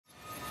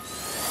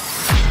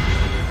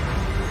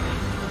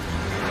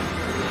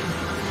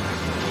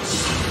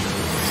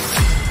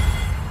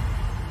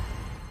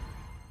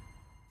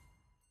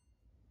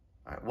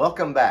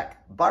welcome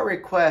back. By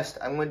request,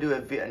 I'm going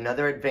to do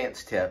another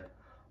advanced tip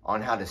on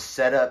how to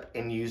set up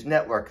and use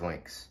network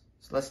links.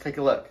 So let's take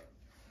a look.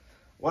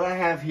 What I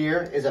have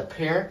here is a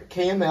parent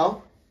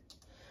KML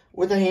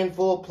with a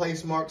handful of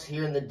place marks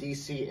here in the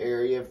DC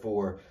area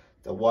for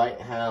the White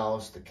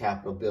House, the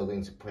Capitol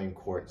Building, Supreme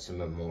Court, and some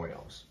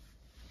memorials.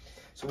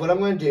 So what I'm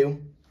going to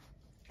do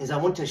is I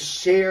want to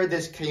share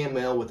this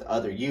KML with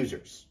other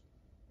users.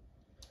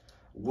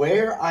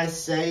 Where I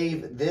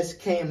save this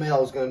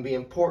KML is going to be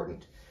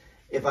important.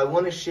 If I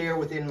want to share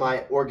within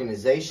my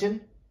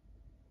organization,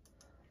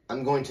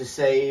 I'm going to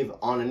save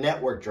on a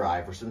network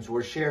drive or some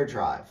sort of share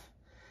drive.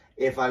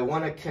 If I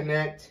want to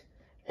connect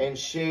and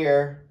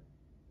share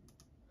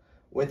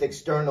with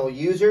external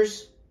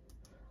users,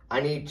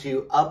 I need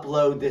to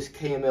upload this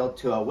KML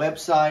to a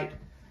website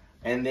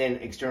and then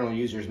external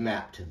users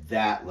map to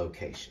that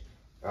location.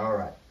 All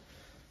right.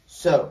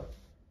 So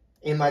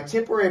in my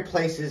temporary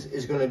places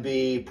is going to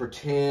be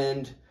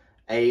pretend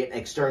an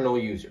external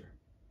user.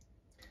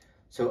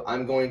 So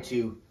I'm going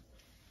to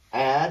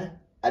add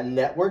a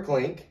network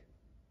link.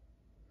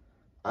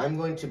 I'm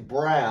going to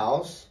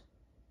browse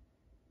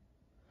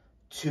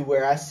to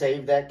where I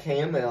saved that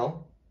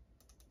KML.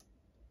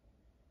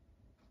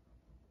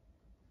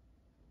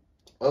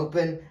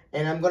 Open,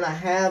 and I'm going to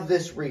have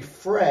this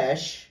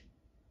refresh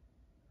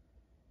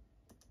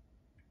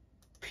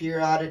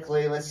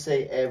periodically, let's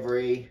say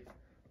every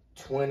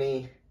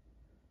 20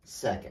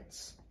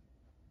 seconds.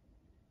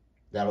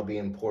 That'll be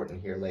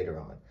important here later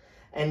on.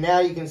 And now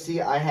you can see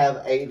I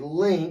have a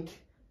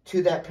link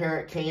to that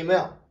parent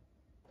KML.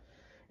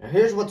 Now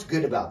here's what's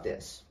good about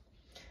this.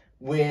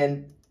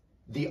 When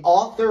the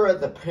author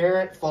of the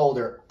parent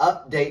folder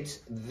updates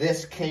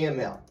this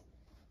KML,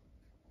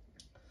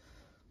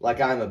 like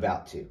I'm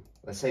about to,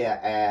 let's say I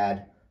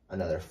add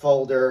another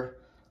folder,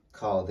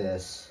 call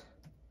this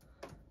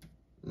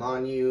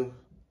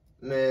Monuments,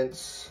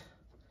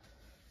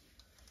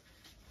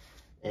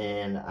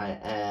 and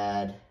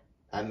I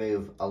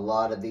move a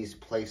lot of these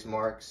place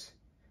marks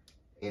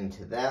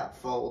into that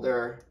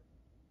folder.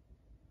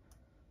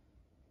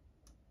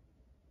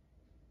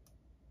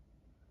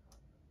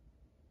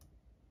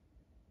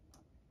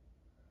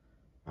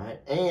 All right,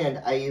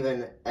 and I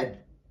even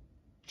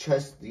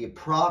adjust the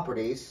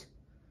properties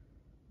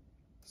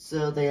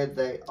so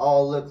they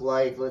all look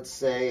like, let's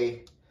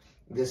say,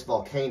 this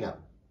volcano.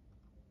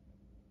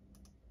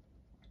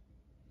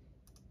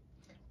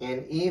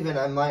 And even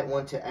I might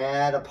want to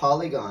add a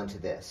polygon to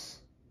this.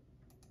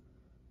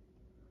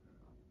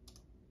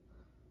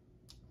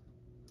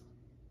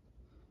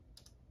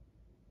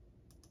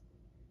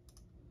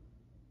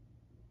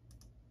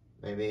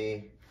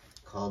 Maybe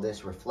call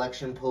this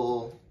reflection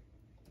pool.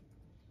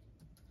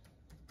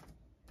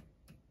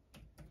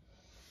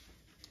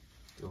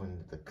 Go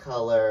into the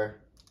color,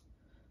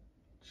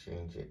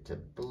 change it to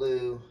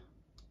blue,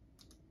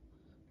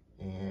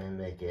 and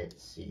make it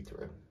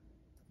see-through.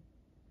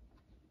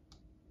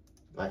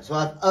 All right, so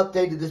I've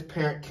updated this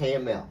parent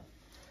KML.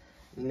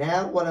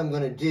 Now what I'm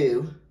going to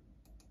do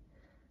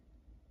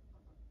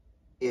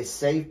is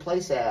save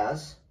place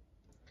as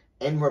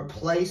and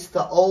replace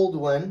the old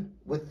one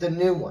with the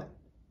new one.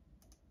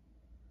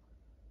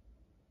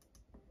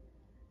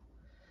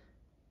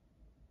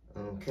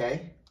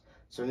 Okay,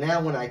 so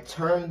now when I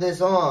turn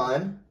this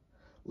on,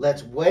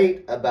 let's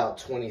wait about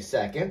 20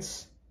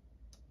 seconds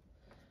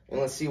and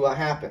let's see what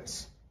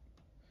happens.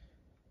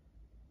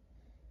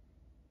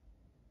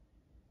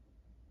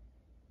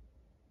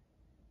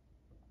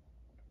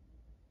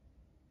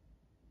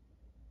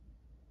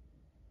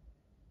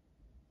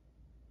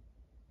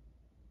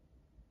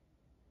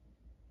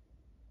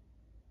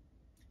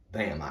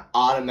 Bam, I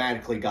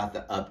automatically got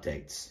the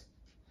updates.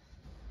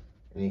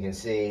 And you can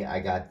see I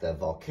got the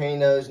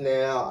volcanoes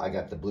now, I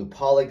got the blue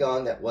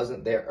polygon that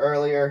wasn't there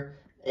earlier,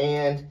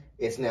 and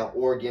it's now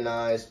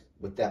organized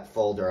with that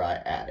folder I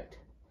added.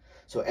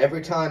 So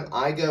every time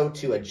I go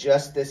to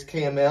adjust this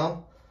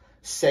KML,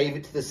 save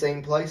it to the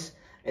same place,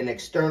 an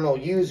external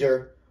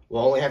user will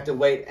only have to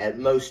wait at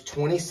most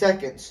 20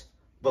 seconds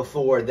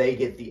before they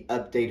get the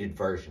updated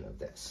version of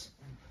this.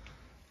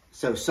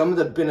 So some of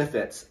the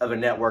benefits of a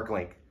network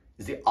link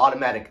is the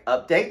automatic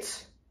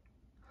updates.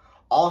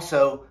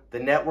 Also, the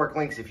network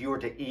links, if you were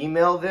to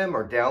email them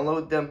or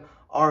download them,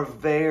 are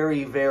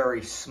very,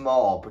 very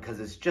small because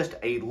it's just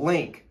a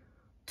link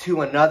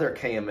to another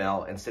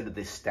KML instead of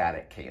this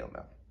static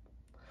KML.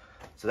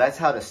 So that's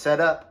how to set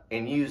up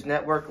and use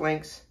network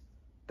links.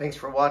 Thanks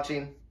for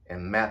watching,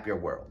 and map your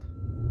world.